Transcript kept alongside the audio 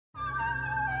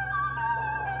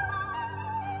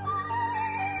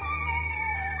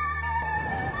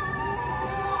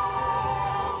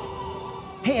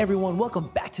Hey everyone, welcome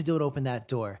back to Don't Open That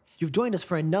Door. You've joined us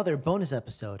for another bonus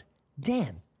episode.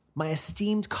 Dan, my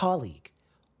esteemed colleague,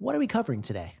 what are we covering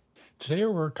today? Today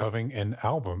we're covering an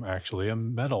album, actually, a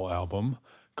metal album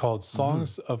called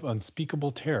Songs of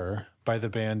Unspeakable Terror by the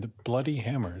band Bloody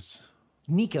Hammers.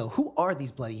 Nico, who are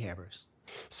these Bloody Hammers?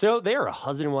 So they're a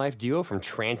husband and wife duo from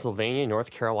Transylvania,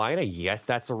 North Carolina. Yes,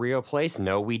 that's a real place.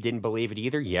 No, we didn't believe it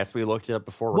either. Yes, we looked it up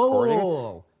before recording.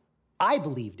 Whoa. I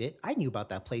believed it. I knew about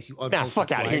that place, you Nah,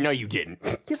 fuck out of here. No, you didn't.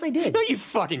 Yes, I did. No, you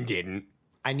fucking didn't.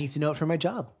 I need to know it for my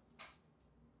job.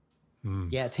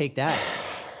 Yeah, take that.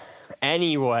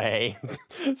 Anyway,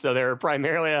 so they're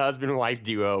primarily a husband and wife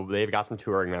duo. They've got some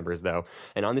touring members, though.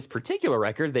 And on this particular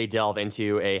record, they delve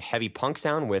into a heavy punk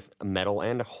sound with metal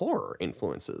and horror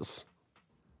influences.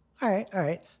 All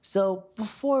right. So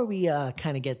before we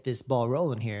kind of get this ball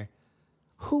rolling here,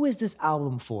 who is this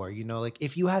album for? You know, like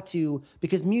if you had to,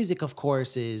 because music, of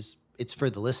course, it's for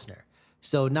the listener.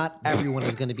 So not everyone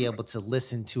is going to be able to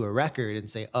listen to a record and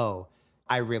say, oh,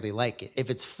 I really like it. If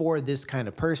it's for this kind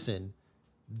of person,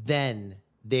 then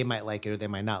they might like it or they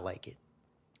might not like it.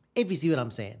 If you see what I'm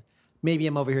saying. Maybe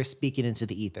I'm over here speaking into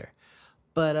the ether.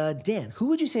 But Dan, who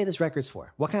would you say this record's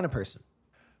for? What kind of person?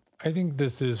 I think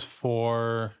this is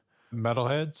for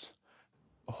metalheads,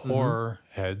 horror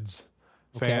heads,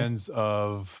 fans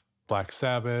of Black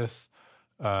Sabbath.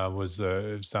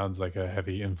 It sounds like a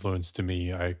heavy influence to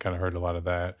me. I kind of heard a lot of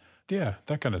that. Yeah,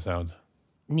 that kind of sound.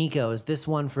 Nico, is this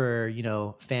one for,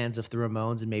 fans of the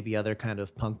Ramones and maybe other kind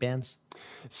of punk bands?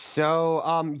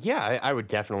 So, yeah, I would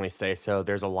definitely say so.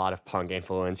 There's a lot of punk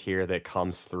influence here that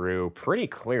comes through pretty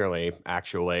clearly,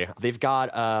 actually. They've got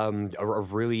a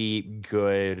really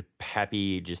good,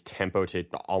 peppy, just tempo to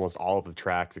almost all of the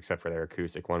tracks except for their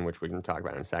acoustic one, which we can talk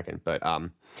about in a second. But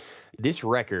this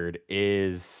record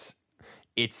it's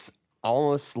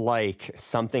almost like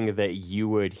something that you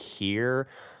would hear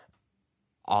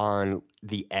on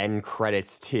the end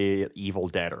credits to Evil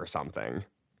Dead or something.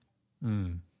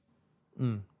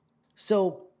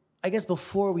 So I guess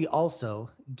before we also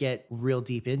get real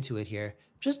deep into it here,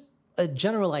 just a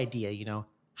general idea,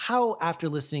 how after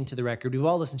listening to the record, we've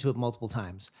all listened to it multiple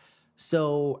times.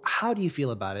 So how do you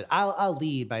feel about it? I'll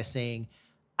lead by saying,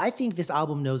 I think this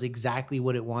album knows exactly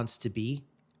what it wants to be,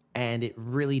 and it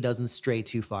really doesn't stray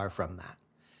too far from that.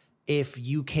 If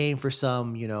you came for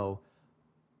some,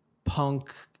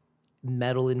 punk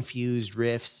metal infused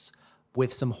riffs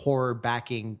with some horror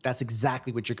backing, that's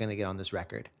exactly what you're going to get on this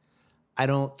record. I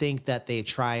don't think that they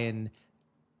try and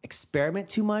experiment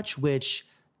too much, which,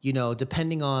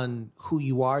 depending on who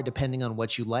you are, depending on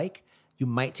what you like, you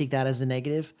might take that as a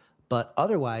negative. But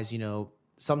otherwise,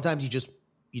 sometimes you just,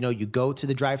 you go to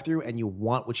the drive-thru and you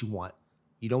want what you want.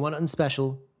 You don't want nothing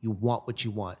special. You want what you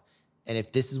want. And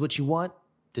if this is what you want,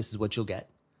 this is what you'll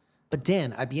get. But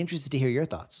Dan, I'd be interested to hear your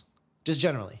thoughts, just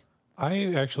generally.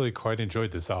 I actually quite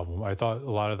enjoyed this album. I thought a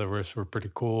lot of the riffs were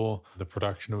pretty cool. The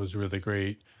production was really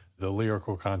great. The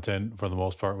lyrical content, for the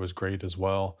most part, was great as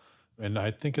well. And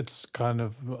I think it's kind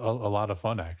of a lot of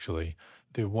fun, actually.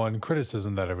 The one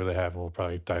criticism that I really have, and we'll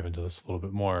probably dive into this a little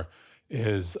bit more,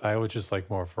 is I would just like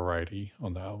more variety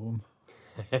on the album.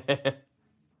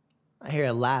 I hear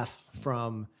a laugh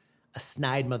from a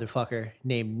snide motherfucker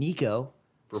named Nico.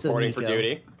 Reporting for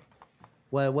duty.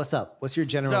 What's up? What's your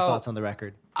general thoughts on the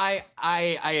record? I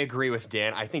agree with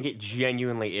Dan. I think it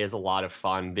genuinely is a lot of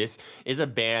fun. This is a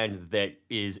band that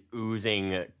is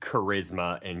oozing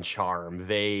charisma and charm.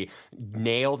 They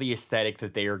nail the aesthetic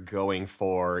that they are going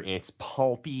for. It's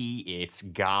pulpy, it's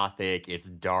gothic, it's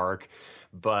dark,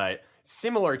 but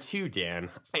similar to Dan,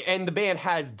 and the band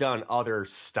has done other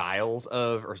styles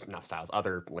of, or not styles,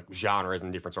 other like genres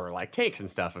and different sort of like takes and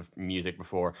stuff of music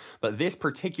before, but this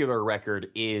particular record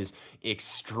is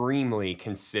extremely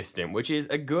consistent, which is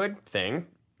a good thing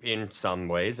in some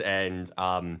ways. And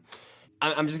I'm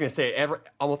just gonna say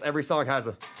almost every song has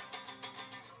a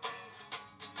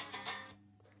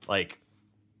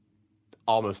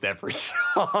almost every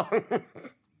song.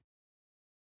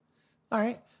 All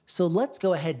right. So let's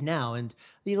go ahead now and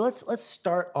let's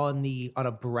start on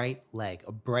a bright leg,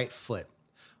 a bright foot.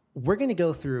 We're going to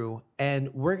go through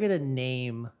and we're going to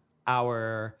name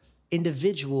our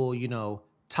individual,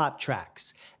 top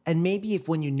tracks. And maybe if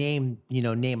when you name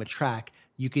a track,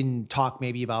 you can talk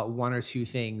maybe about one or two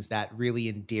things that really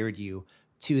endeared you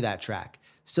to that track.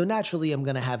 So naturally, I'm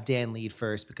going to have Dan lead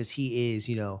first because he is,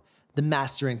 the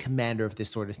master and commander of this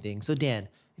sort of thing. So Dan,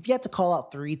 if you had to call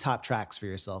out 3 top tracks for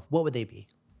yourself, what would they be?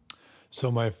 So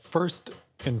my first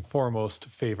and foremost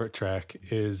favorite track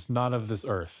is Not of This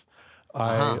Earth.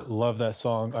 I love that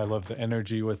song. I love the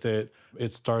energy with it.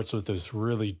 It starts with this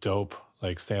really dope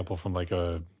like sample from like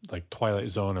a like Twilight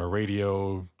Zone or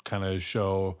radio kind of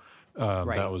show.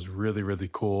 Right. That was really, really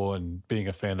cool. And being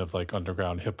a fan of like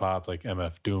underground hip hop, like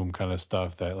MF Doom kind of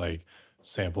stuff that like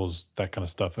samples that kind of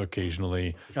stuff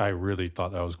occasionally, I really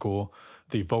thought that was cool.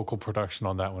 The vocal production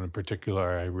on that one in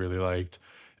particular, I really liked.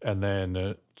 And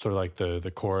then sort of like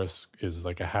the chorus is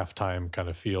like a halftime kind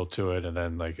of feel to it, and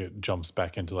then like it jumps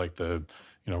back into like the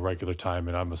regular time,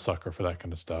 and I'm a sucker for that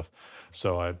kind of stuff.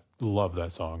 So I love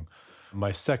that song.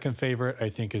 My second favorite, I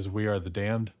think, is "We Are the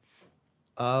Damned."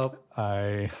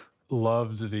 I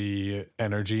loved the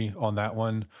energy on that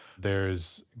one.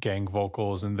 There's gang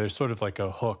vocals, and there's sort of like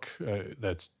a hook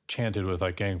that's chanted with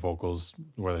like gang vocals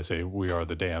where they say "We are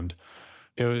the damned."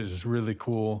 It was really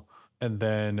cool. And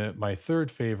then my third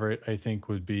favorite, I think,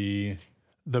 would be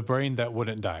 "The Brain That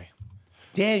Wouldn't Die."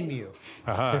 Damn you.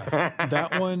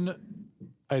 That one,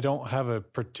 I don't have a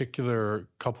particular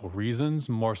couple reasons.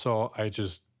 More so, I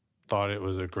just thought it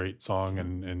was a great song,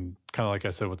 and kind of like I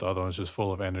said with the other ones, just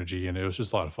full of energy, and it was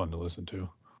just a lot of fun to listen to.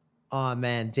 Oh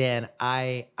man, Dan,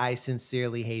 I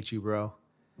sincerely hate you, bro.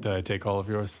 Did I take all of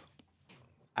yours?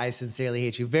 I sincerely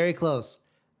hate you. Very close.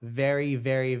 Very,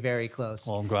 very, very close.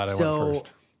 Well, I'm glad I went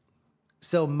first.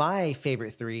 So my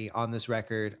favorite three on this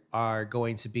record are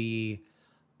going to be,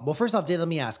 well, first off, Dan, let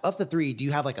me ask, of the three, do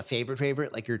you have like a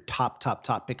favorite, like your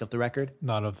top pick of the record?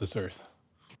 Not of this earth.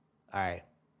 All right.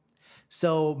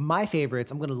 So my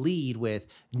favorites, I'm going to lead with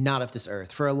Not of This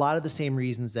Earth for a lot of the same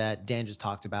reasons that Dan just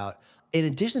talked about. In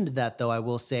addition to that, though, I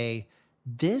will say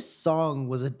this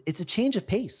song it's a change of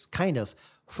pace, kind of,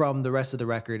 from the rest of the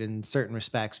record in certain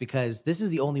respects, because this is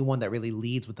the only one that really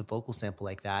leads with the vocal sample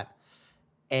like that.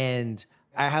 And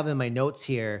I have in my notes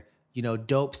here,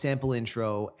 dope sample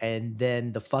intro, and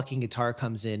then the fucking guitar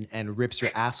comes in and rips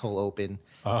your asshole open.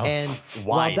 And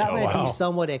while that might be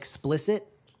somewhat explicit,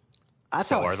 that's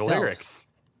how I felt. Lyrics.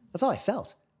 That's how I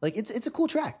felt. Like it's a cool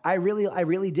track. I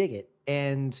really dig it.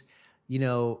 And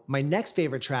my next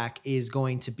favorite track is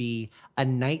going to be "A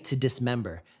Night to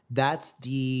Dismember." That's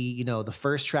the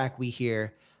first track we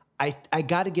hear. I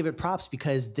got to give it props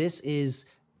because this is,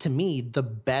 to me, the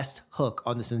best hook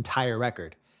on this entire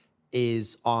record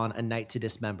is on "A Night to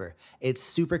Dismember." It's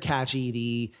super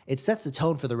catchy. It sets the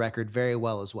tone for the record very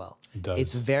well as well. It does.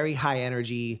 It's very high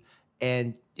energy,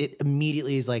 and it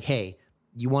immediately is like, hey,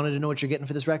 you wanted to know what you're getting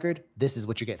for this record? This is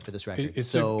what you're getting for this record.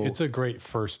 It's a great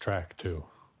first track too.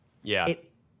 Yeah.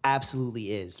 It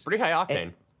absolutely is. Pretty high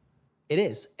octane. It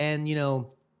is. And,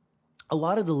 a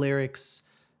lot of the lyrics,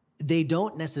 they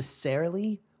don't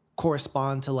necessarily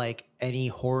correspond to like any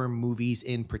horror movies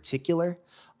in particular.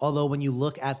 Although when you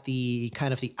look at the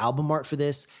kind of the album art for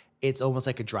this, it's almost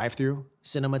like a drive-through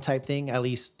cinema type thing, at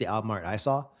least the album art I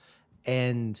saw.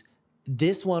 And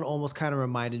this one almost kind of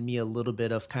reminded me a little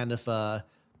bit of kind of a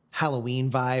Halloween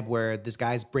vibe where this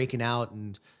guy's breaking out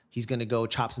and he's going to go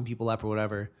chop some people up or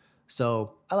whatever.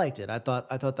 So I liked it. I thought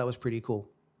that was pretty cool.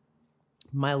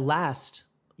 My last,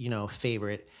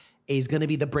 favorite is going to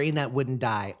be "The Brain That Wouldn't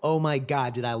Die." Oh my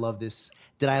God, did I love this?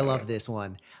 Did I love this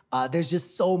one? There's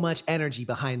just so much energy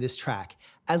behind this track,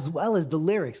 as well as the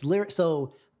lyrics.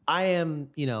 So I am,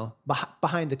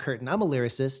 behind the curtain. I'm a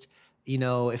lyricist.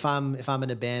 If I'm in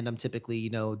a band, I'm typically,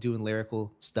 doing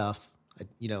lyrical stuff,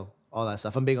 all that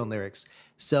stuff. I'm big on lyrics.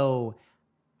 So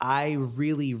I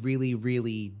really, really,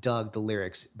 really dug the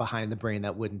lyrics behind "The Brain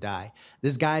That Wouldn't Die."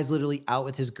 This guy's literally out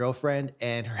with his girlfriend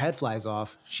and her head flies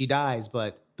off. She dies,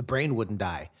 but the brain wouldn't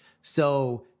die.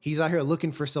 So he's out here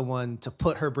looking for someone to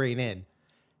put her brain in.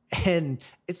 And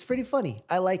it's pretty funny.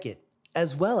 I like it.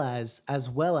 As well as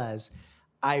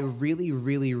I really,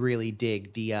 really, really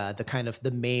dig the kind of the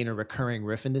main or recurring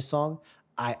riff in this song.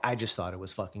 I just thought it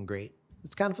was fucking great.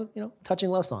 It's kind of a,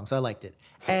 touching love song, so I liked it.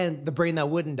 And "The Brain That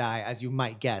Wouldn't Die," as you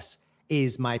might guess,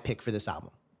 is my pick for this album.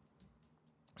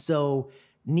 So,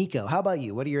 Nico, how about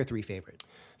you? What are your three favorite?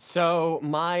 So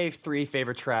my three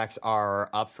favorite tracks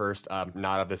are up first,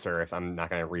 "Not of This Earth." I'm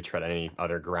not going to retread any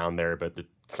other ground there, but the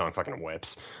song fucking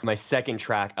whips. My second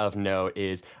track of note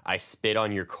is "I Spit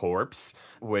on Your Corpse,"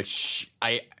 which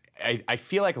I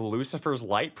feel like Lucifer's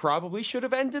Light probably should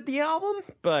have ended the album,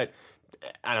 but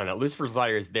I don't know. Lucifer's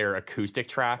Light is their acoustic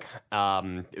track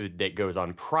that goes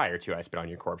on prior to "I Spit on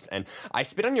Your Corpse." And "I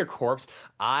Spit on Your Corpse,"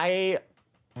 I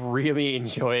really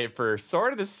enjoy it for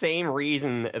sort of the same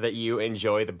reason that you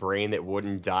enjoy "The Brain That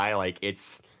Wouldn't Die." Like,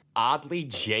 it's oddly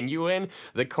genuine.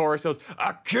 The chorus goes,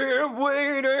 "I can't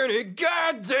wait any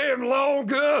goddamn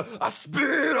longer. I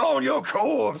spit on your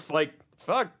corpse." Like,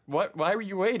 fuck, what? Why were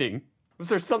you waiting? Was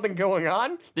there something going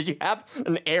on? Did you have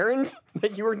an errand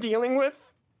that you were dealing with?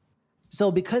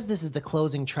 So because this is the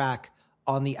closing track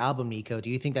on the album, Nico, do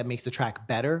you think that makes the track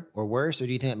better or worse, or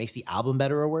do you think that makes the album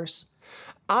better or worse?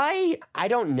 I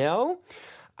don't know.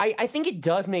 I think it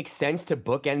does make sense to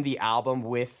bookend the album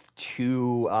with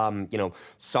two,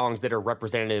 songs that are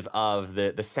representative of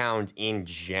the sound in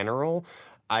general.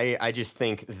 I just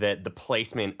think that the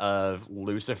placement of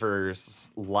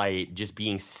Lucifer's Light just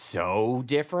being so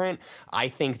different, I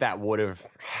think that would have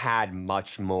had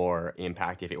much more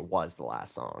impact if it was the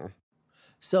last song.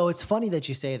 So it's funny that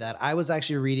you say that. I was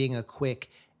actually reading a quick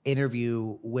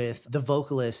interview with the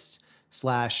vocalist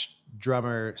slash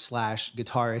drummer slash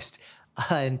guitarist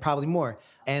and probably more,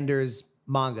 Anders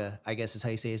Manga, I guess is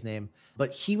how you say his name.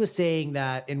 But he was saying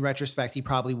that in retrospect, he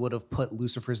probably would have put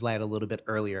Lucifer's Light a little bit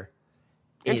earlier.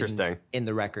 Interesting. In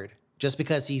the record, just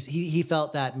because he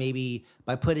felt that maybe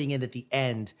by putting it at the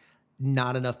end,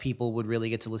 not enough people would really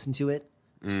get to listen to it.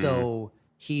 So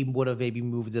he would have maybe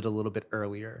moved it a little bit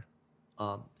earlier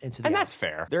into the And that's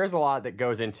fair. There is a lot that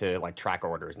goes into like track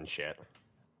orders and shit.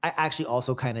 I actually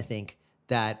also kind of think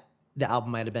that the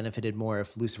album might have benefited more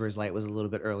if Lucifer's Light was a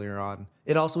little bit earlier on.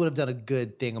 It also would have done a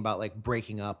good thing about like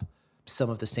breaking up some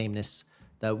of the sameness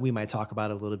that we might talk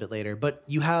about a little bit later. But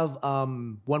you have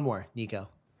one more, Nico.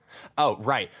 Oh,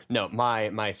 right. No,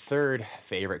 my third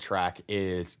favorite track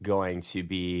is going to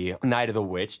be Night of the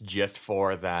Witch, just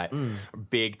for that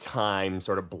big time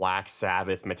sort of Black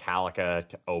Sabbath Metallica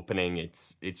opening.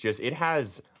 It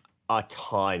has a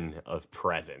ton of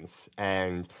presence,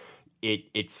 and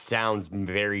it sounds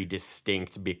very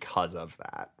distinct because of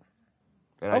that.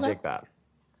 And Okay. I dig that.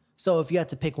 So if you had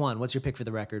to pick one, what's your pick for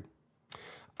the record?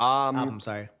 Album,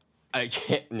 sorry.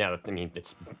 No, I mean,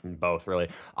 it's both, really.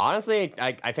 Honestly,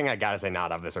 I think I gotta say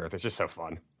Not Of This Earth. It's just so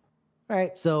fun. All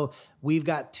right, so we've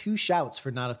got 2 shouts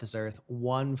for Not Of This Earth,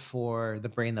 one for The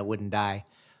Brain That Wouldn't Die.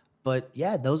 But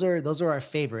yeah, those are our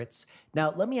favorites.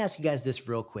 Now, let me ask you guys this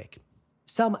real quick.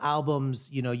 Some albums,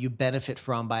 you benefit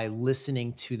from by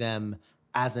listening to them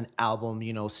as an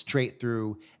album, straight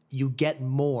through. You get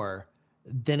more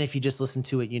than if you just listen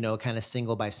to it, kind of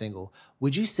single by single.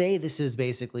 Would you say this is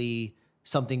basically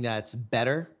something that's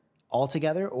better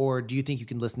altogether, or do you think you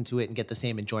can listen to it and get the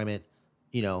same enjoyment,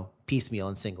 piecemeal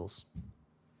in singles?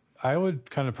 I would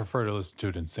kind of prefer to listen to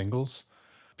it in singles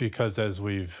because, as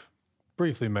we've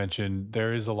briefly mentioned,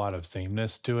 there is a lot of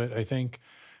sameness to it, I think.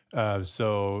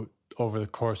 So over the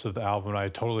course of the album, I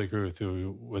totally agree with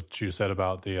you, what you said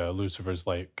about the Lucifer's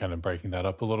Light, kind of breaking that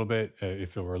up a little bit,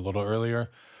 if it were a little earlier.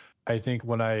 I think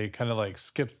when I kind of like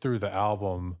skipped through the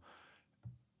album,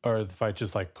 or if I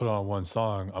just like put on one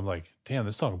song, I'm like, damn,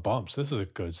 this song bumps. This is a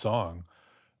good song.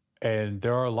 And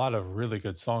there are a lot of really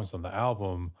good songs on the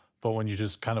album, but when you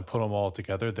just kind of put them all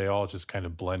together, they all just kind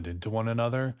of blend into one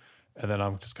another. And then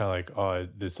I'm just kind of like, oh,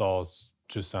 this all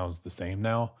just sounds the same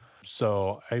now.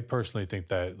 So I personally think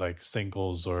that like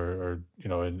singles or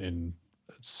in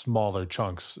smaller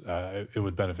chunks, it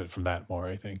would benefit from that more,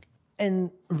 I think.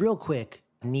 And real quick,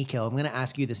 Nico, I'm going to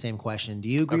ask you the same question. Do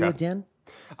you agree with Dan?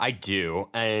 I do,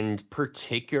 and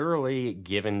particularly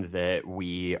given that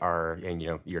we are in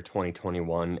year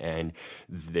 2021, and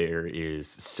there is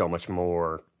so much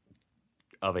more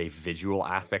of a visual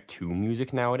aspect to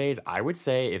music nowadays, I would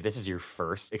say if this is your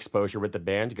first exposure with the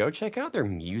band, go check out their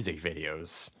music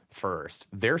videos first.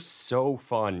 They're so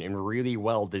fun and really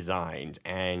well designed,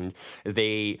 and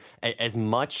they, as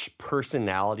much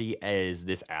personality as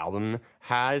this album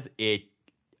has, it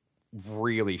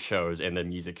really shows in the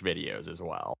music videos as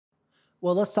well.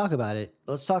 Well, let's talk about it.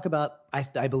 Let's talk about,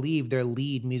 I believe, their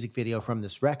lead music video from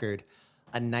this record,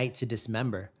 A Night to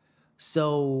Dismember.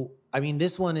 So, I mean,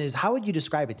 this one is, how would you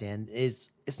describe it, Dan?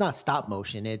 It's not stop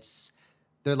motion.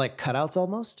 They're like cutouts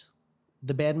almost,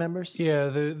 the band members? Yeah,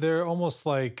 they're almost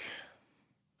like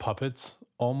puppets,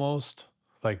 almost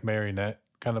like marionette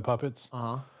kind of puppets.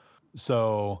 Uh-huh.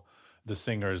 So the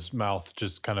singer's mouth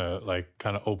just kind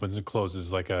of opens and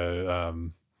closes like a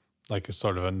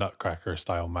sort of a nutcracker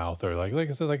style mouth, or like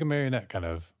I said, like a marionette kind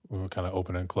of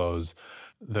open and close.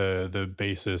 The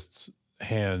bassist's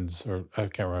hands, or I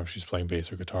can't remember if she's playing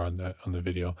bass or guitar on the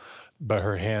video, but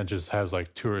her hand just has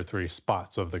like 2 or 3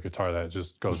 spots of the guitar that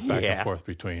just goes back and forth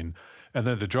between. And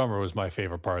then the drummer was my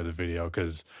favorite part of the video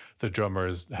because the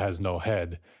drummer has no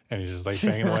head and he's just like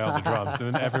banging away on the drums.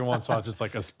 And then every once in a while, just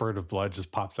like a spurt of blood just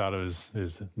pops out of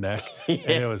his neck. And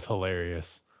it was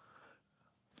hilarious.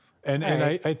 And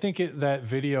I think that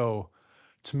video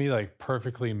to me like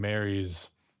perfectly marries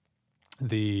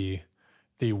the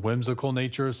whimsical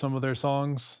nature of some of their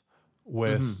songs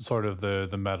with sort of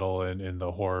the metal and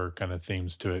the horror kind of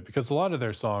themes to it, because a lot of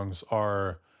their songs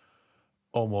are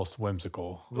almost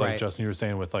whimsical. Like Justin, you were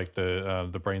saying with like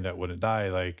the Brain That Wouldn't Die,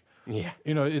 like Yeah.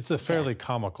 You know, it's a fairly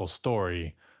comical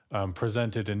story,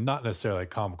 presented in not necessarily a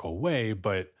comical way,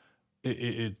 but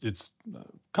it's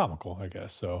comical, I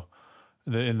guess. So,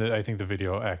 I think the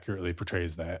video accurately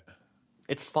portrays that.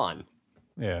 It's fun.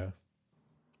 Yeah.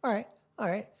 All right. All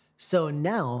right. So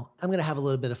now I'm going to have a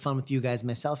little bit of fun with you guys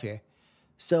myself here.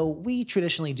 So we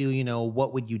traditionally do,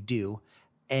 what would you do?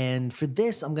 And for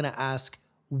this, I'm going to ask,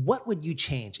 what would you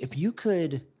change? If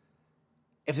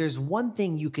there's one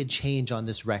thing you could change on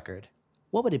this record,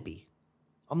 what would it be?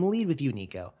 I'm going to lead with you,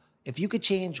 Nico. If you could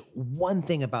change one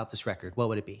thing about this record, what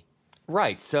would it be?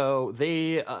 Right. So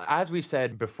they, as we've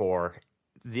said before,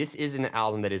 this is an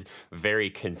album that is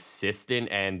very consistent,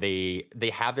 and they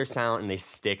have their sound and they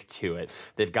stick to it.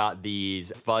 They've got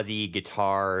these fuzzy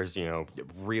guitars,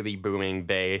 really booming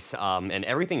bass, and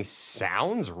everything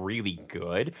sounds really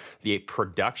good. The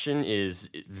production is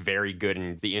very good,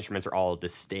 and the instruments are all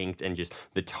distinct, and just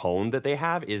the tone that they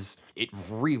have it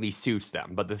really suits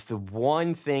them. But the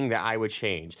one thing that I would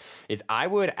change is I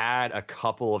would add a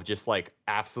couple of just like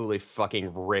absolutely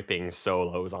fucking ripping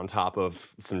solos on top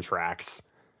of some tracks.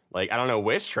 Like, I don't know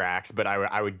which tracks, but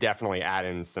I would definitely add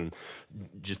in some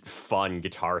just fun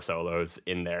guitar solos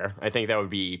in there. I think that would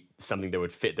be something that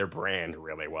would fit their brand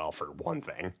really well, for one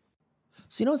thing.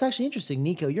 So, it's actually interesting,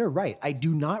 Nico, you're right. I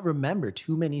do not remember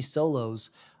too many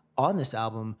solos on this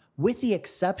album, with the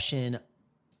exception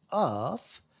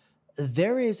of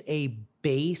there is a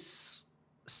bass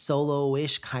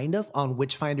solo-ish kind of on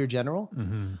Witchfinder General.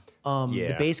 Mm-hmm.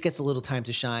 The bass gets a little time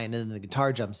to shine, and then the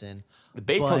guitar jumps in. The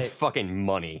bass sounds fucking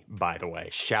money, by the way.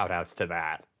 Shout outs to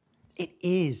that. It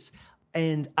is.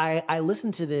 And I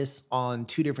listened to this on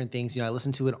two different things. I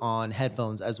listened to it on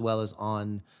headphones as well as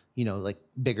on, like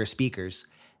bigger speakers.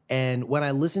 And when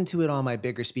I listened to it on my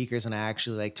bigger speakers and I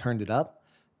actually like turned it up,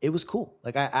 it was cool.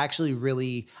 Like I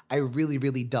really,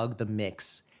 really dug the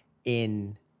mix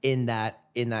in that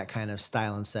kind of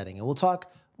style and setting. And we'll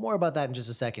talk more about that in just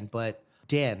a second. But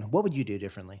Dan, what would you do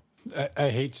differently? I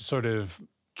hate to sort of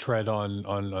tread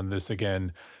on this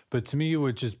again, but to me it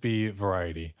would just be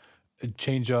variety.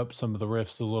 Change up some of the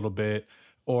riffs a little bit,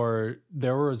 or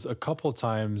there was a couple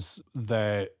times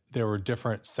that there were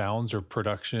different sounds or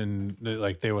production,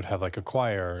 like they would have like a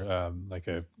choir, like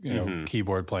a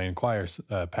keyboard playing choir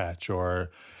patch or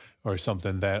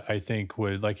something that I think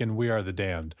would, like in We Are the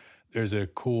Damned, there's a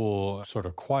cool sort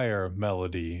of choir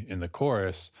melody in the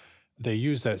chorus. They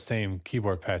use that same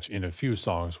keyboard patch in a few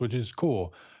songs, which is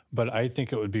cool. But I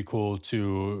think it would be cool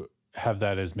to have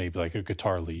that as maybe like a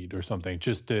guitar lead or something,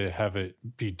 just to have it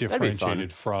be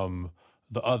differentiated from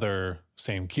the other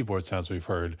same keyboard sounds we've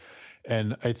heard.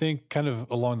 And I think kind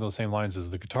of along those same lines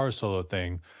as the guitar solo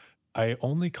thing, I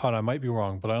might be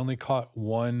wrong, but I only caught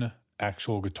one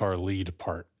actual guitar lead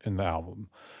part in the album.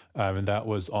 And that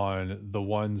was on The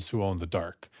Ones Who Own the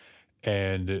Dark.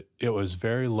 And it was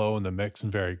very low in the mix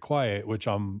and very quiet, which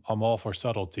I'm all for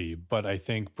subtlety, but I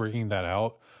think bringing that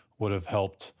out would have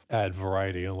helped add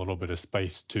variety, a little bit of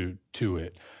spice to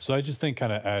it. So I just think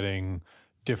kind of adding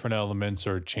different elements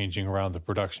or changing around the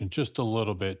production just a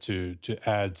little bit to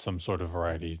add some sort of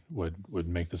variety would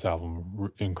make this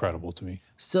album incredible to me.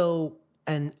 So,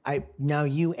 and now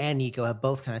you and Nico have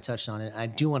both kind of touched on it. I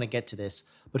do want to get to this,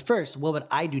 but first, what would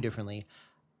I do differently?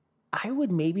 I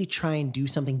would maybe try and do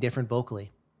something different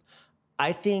vocally.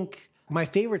 I think my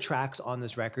favorite tracks on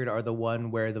this record are the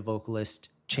one where the vocalist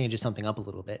changes something up a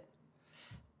little bit.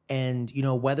 And,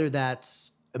 whether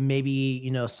that's maybe,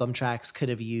 some tracks could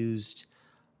have used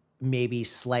maybe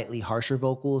slightly harsher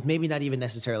vocals, maybe not even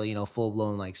necessarily, full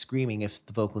blown like screaming if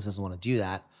the vocalist doesn't want to do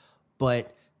that,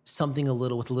 but something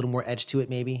with a little more edge to it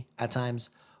maybe at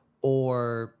times,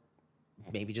 or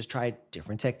maybe just try a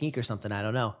different technique or something. I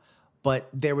don't know. But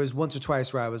there was once or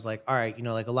twice where I was like, all right,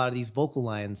 like a lot of these vocal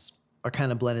lines are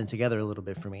kind of blending together a little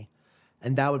bit for me.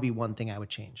 And that would be one thing I would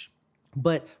change.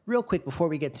 But real quick, before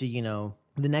we get to,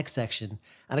 the next section,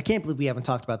 and I can't believe we haven't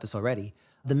talked about this already,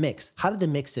 the mix. How did the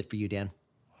mix sit for you, Dan?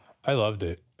 I loved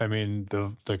it. I mean,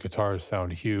 the guitars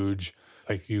sound huge.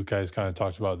 Like you guys kind of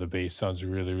talked about, the bass sounds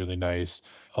really, really nice.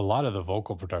 A lot of the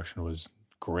vocal production was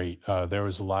great. There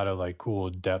was a lot of like cool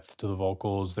depth to the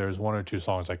vocals. There's one or two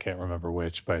songs, I can't remember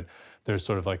which, but there's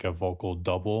sort of like a vocal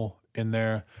double in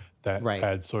there that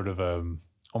had sort of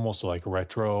almost like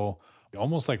retro,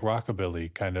 almost like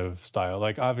rockabilly kind of style.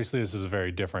 Like obviously this is a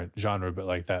very different genre, but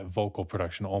like that vocal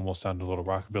production almost sounded a little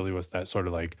rockabilly with that sort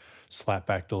of like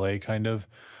slapback delay kind of.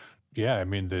 Yeah, I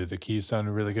mean the keys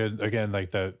sounded really good. Again,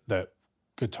 like that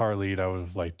guitar lead I would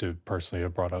have liked to personally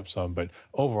have brought up some, but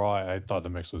overall I thought the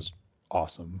mix was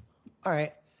awesome. All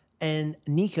right. And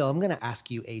Nico, I'm going to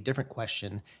ask you a different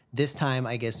question. This time,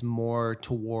 I guess, more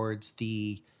towards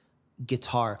the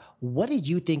guitar. What did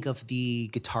you think of the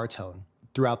guitar tone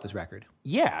throughout this record?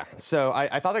 Yeah, so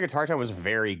I thought the guitar tone was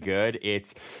very good.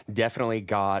 It's definitely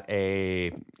got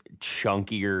a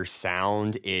chunkier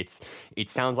sound. It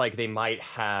sounds like they might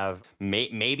have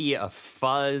maybe a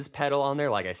fuzz pedal on there,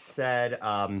 like I said,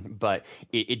 but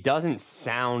it doesn't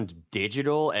sound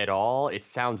digital at all. It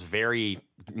sounds very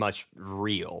much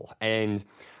real, and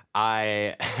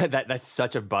that's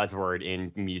such a buzzword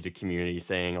in music community,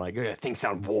 saying like things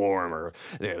sound warm or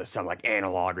they sound like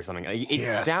analog or something.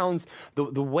 It sounds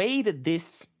the way that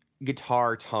this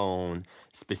guitar tone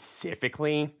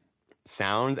specifically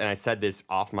sounds, and I said this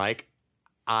off mic,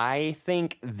 I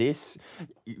think this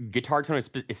guitar tone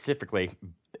specifically,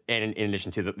 and in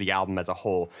addition to the album as a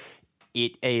whole,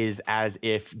 it is as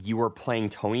if you were playing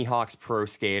Tony Hawk's Pro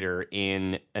Skater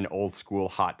in an old school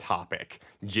Hot Topic.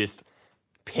 Just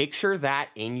picture that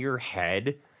in your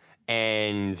head,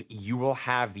 and you will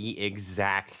have the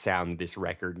exact sound this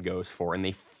record goes for, and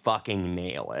they fucking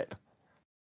nail it.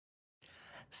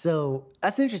 So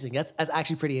that's interesting. That's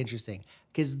actually pretty interesting,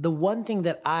 because the one thing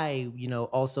that I,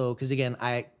 also, because again,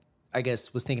 I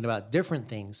guess was thinking about different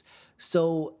things.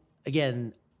 So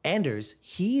again, Anders,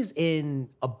 he's in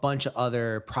a bunch of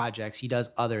other projects. He does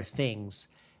other things,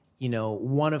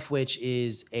 one of which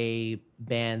is a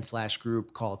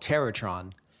band/group called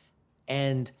Terrortron.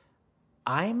 And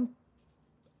I'm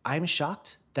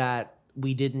shocked that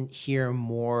we didn't hear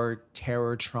more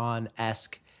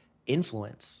Terrortron-esque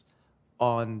influence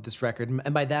on this record.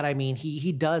 And by that, I mean,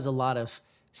 he does a lot of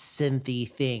synthy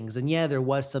things. And yeah, there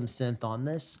was some synth on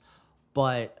this,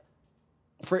 but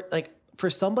for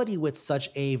somebody with such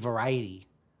a variety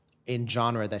in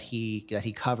genre that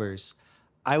he covers,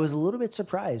 I was a little bit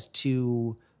surprised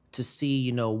to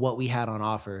see, what we had on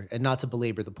offer. And not to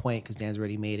belabor the point, because Dan's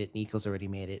already made it, Nico's already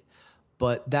made it.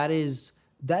 But that is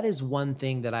one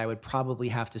thing that I would probably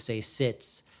have to say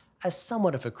sits as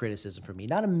somewhat of a criticism for me.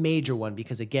 Not a major one,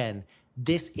 because again,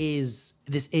 this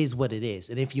is what it is.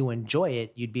 And if you enjoy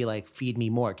it, you'd be like, feed me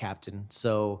more, Captain.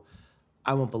 So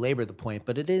I won't belabor the point,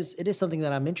 but it is something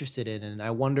that I'm interested in. And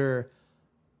I wonder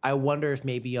if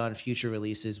maybe on future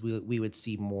releases we would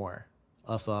see more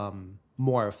of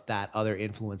that other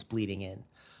influence bleeding in.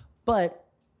 But,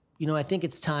 I think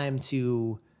it's time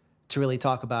to really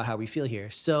talk about how we feel here.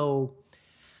 So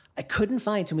I couldn't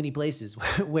find too many places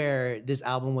where this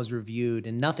album was reviewed,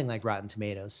 and nothing like Rotten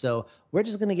Tomatoes. So we're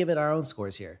just going to give it our own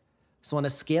scores here. So on a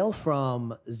scale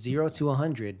from 0 to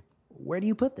 100, where do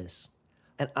you put this?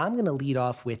 And I'm going to lead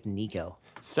off with Nico.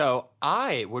 So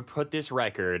I would put this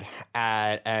record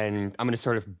at, and I'm going to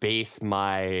sort of base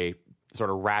my sort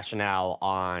of rationale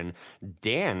on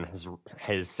Dan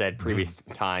has said previous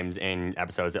times in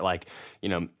episodes that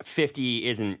 50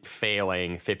 isn't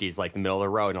failing, 50 is like the middle of the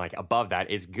road, and like above that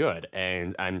is good.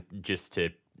 And I'm just to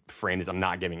frame this, I'm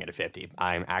not giving it a 50.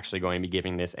 I'm actually going to be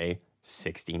giving this a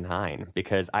 69,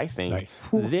 because I think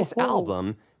this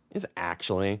album is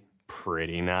actually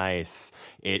pretty nice.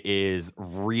 It is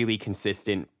really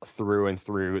consistent through and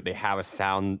through. They have a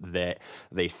sound that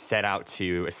they set out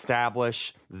to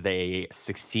establish. They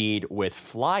succeed with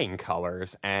flying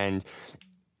colors. And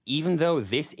even though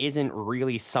this isn't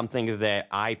really something that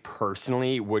I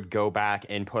personally would go back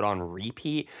and put on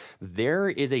repeat, there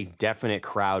is a definite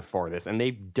crowd for this, and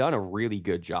they've done a really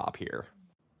good job here.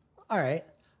 All right.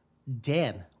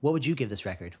 Dan, what would you give this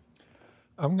record?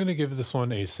 I'm going to give this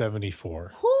one a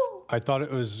 74. Woo! I thought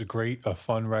it was a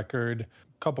fun record.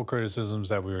 A couple criticisms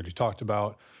that we already talked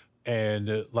about.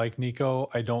 And like Nico,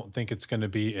 I don't think it's going to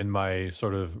be in my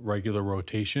sort of regular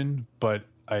rotation, but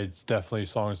it's definitely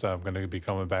songs that I'm going to be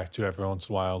coming back to every once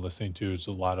in a while, listening to. It's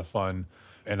a lot of fun.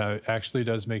 And it actually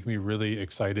does make me really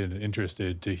excited and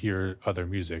interested to hear other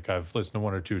music. I've listened to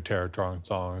one or two Terrortron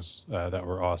songs that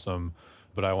were awesome,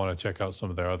 but I want to check out some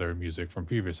of their other music from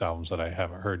previous albums that I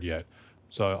haven't heard yet.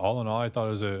 So all in all, I thought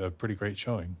it was a pretty great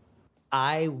showing.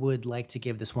 I would like to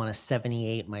give this one a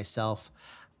 78 myself.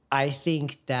 I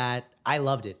think that I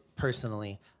loved it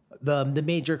personally. The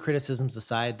major criticisms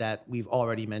aside that we've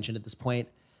already mentioned at this point,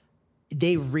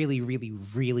 they really, really,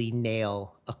 really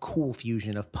nail a cool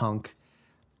fusion of punk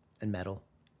and metal.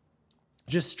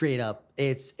 Just straight up,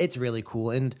 it's really cool.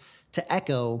 And to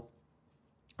echo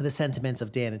the sentiments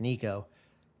of Dan and Nico,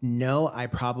 no, I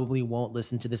probably won't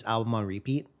listen to this album on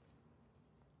repeat,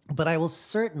 but I will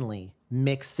certainly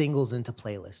mix singles into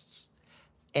playlists.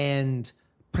 And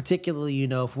particularly,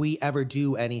 if we ever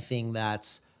do anything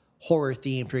that's horror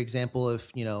themed, for example,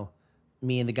 if,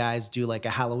 me and the guys do like a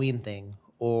Halloween thing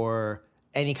or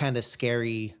any kind of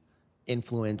scary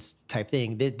influence type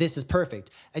thing, this is perfect.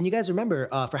 And you guys remember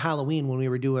for Halloween when we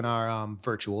were doing our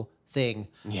virtual thing,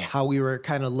 Yeah. how we were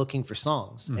kind of looking for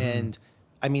songs. And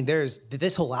I mean,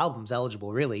 this whole album's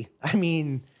eligible, really. I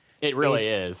mean, it really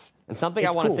is. And something I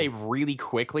it's want to cool. say really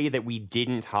quickly that we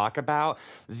didn't talk about,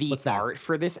 the What's that? art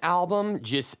for this album,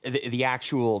 just the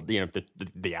actual,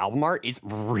 the album art is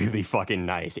really fucking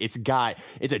nice. It's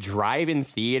a drive-in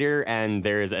theater and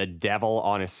there's a devil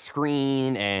on a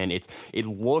screen and it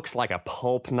looks like a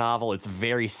pulp novel. It's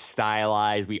very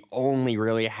stylized. We only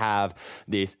really have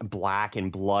this black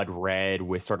and blood red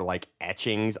with sort of like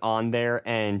etchings on there.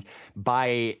 And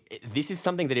this is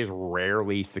something that is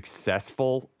rarely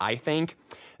successful, I think.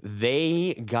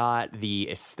 They got the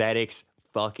aesthetics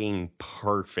fucking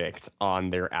perfect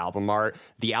on their album art.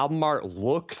 The album art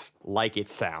looks like it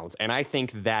sounds, and I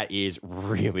think that is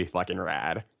really fucking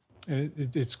rad. And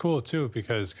it's cool too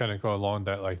because kind of go along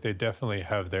that like they definitely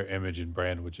have their image and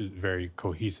brand, which is very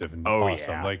cohesive and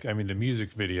awesome. Yeah. Like I mean, the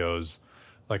music videos,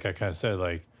 like I kind of said,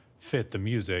 like fit the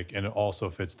music and it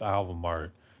also fits the album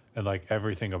art, and like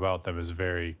everything about them is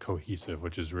very cohesive,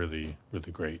 which is really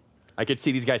really great. I could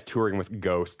see these guys touring with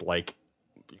Ghost, like,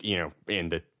 in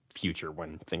the future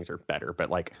when things are better. But,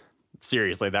 like,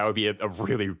 seriously, that would be a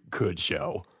really good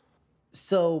show.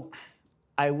 So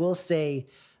I will say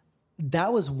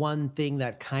that was one thing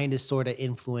that kind of sort of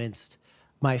influenced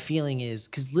my feeling is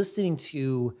because listening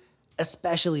to,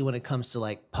 especially when it comes to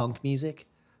like punk music,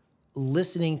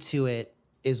 listening to it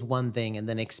is one thing and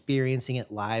then experiencing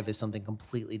it live is something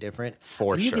completely different.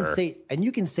 For and sure.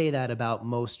 You can say that about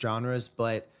most genres,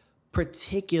 but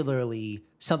particularly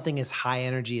something as high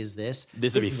energy as this Would be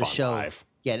is a fun show. live.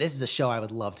 Yeah, this is a show I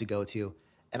would love to go to,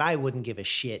 and I wouldn't give a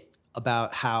shit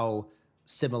about how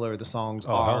similar the songs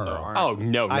hell are. no. Or aren't. Oh,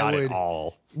 no, I not would- at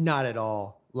all. Not at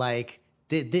all. Like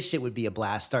this shit would be a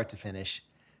blast, start to finish.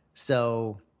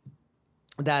 So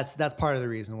that's part of the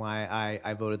reason why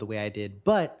I voted the way I did.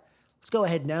 But let's go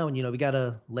ahead now, and we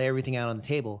gotta lay everything out on the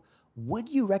table. Would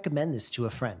you recommend this to a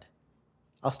friend?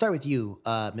 I'll start with you,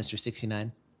 Mr.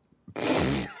 69.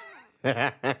 Nice.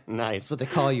 That's what they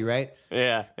call you, right?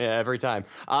 Yeah, every time.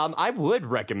 I would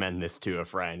recommend this to a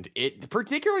friend.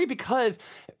 Particularly because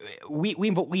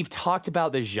we've talked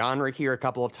about the genre here a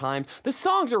couple of times. The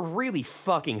songs are really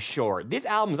fucking short. This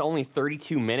album's only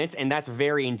 32 minutes, and that's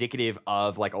very indicative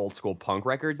of like old school punk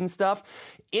records and stuff.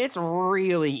 It's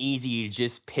really easy to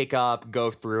just pick up, go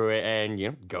through it,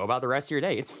 and go about the rest of your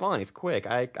day. It's fun. It's quick.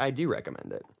 I do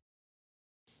recommend it.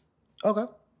 Okay.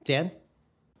 Dan?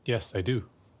 Yes, I do.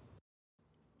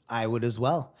 I would as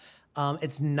well.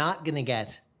 It's not going to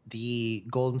get the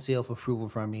golden seal of approval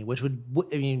from me, which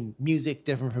music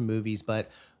different from movies,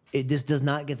 but this does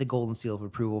not get the golden seal of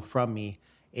approval from me.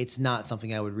 It's not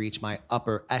something I would reach my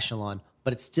upper echelon,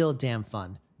 but it's still damn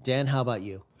fun. Dan, how about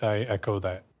you? I echo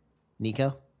that.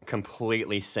 Nico?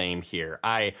 Completely same here.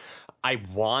 I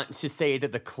want to say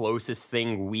that the closest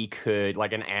thing we could,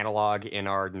 like an analog in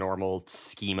our normal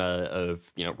schema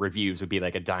of, reviews would be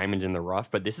like a Diamond in the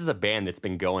Rough, but this is a band that's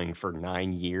been going for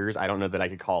 9 years. I don't know that I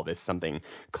could call this something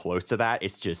close to that.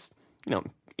 It's just,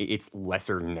 it's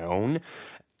lesser known,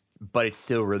 but it's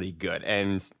still really good.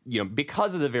 And,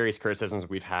 because of the various criticisms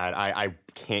we've had, I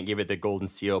can't give it the golden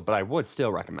seal, but I would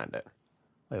still recommend it.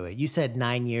 Wait. You said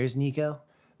 9 years, Nico?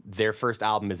 Their first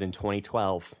album is in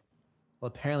 2012. Well,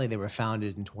 apparently they were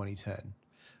founded in 2010.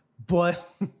 But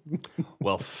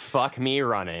Well, fuck me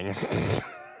running.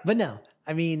 but no,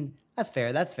 I mean, that's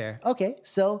fair. Okay,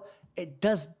 so it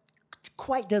doesn't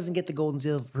get the golden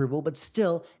seal of approval, but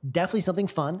still definitely something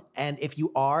fun. And if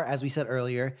you are, as we said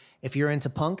earlier, if you're into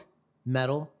punk,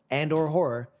 metal, and or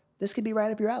horror, this could be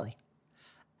right up your alley.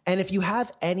 And if you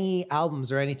have any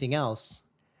albums or anything else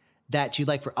that you'd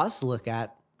like for us to look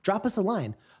at, drop us a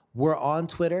line. We're on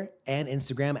Twitter and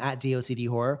Instagram at DOtD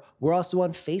Horror. We're also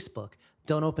on Facebook.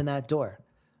 Don't open that door.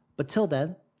 But till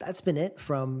then, that's been it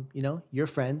from, your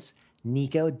friends,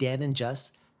 Nico, Dan, and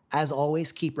Jus. As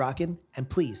always, keep rocking. And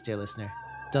please, dear listener,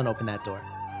 don't open that door.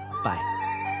 Bye.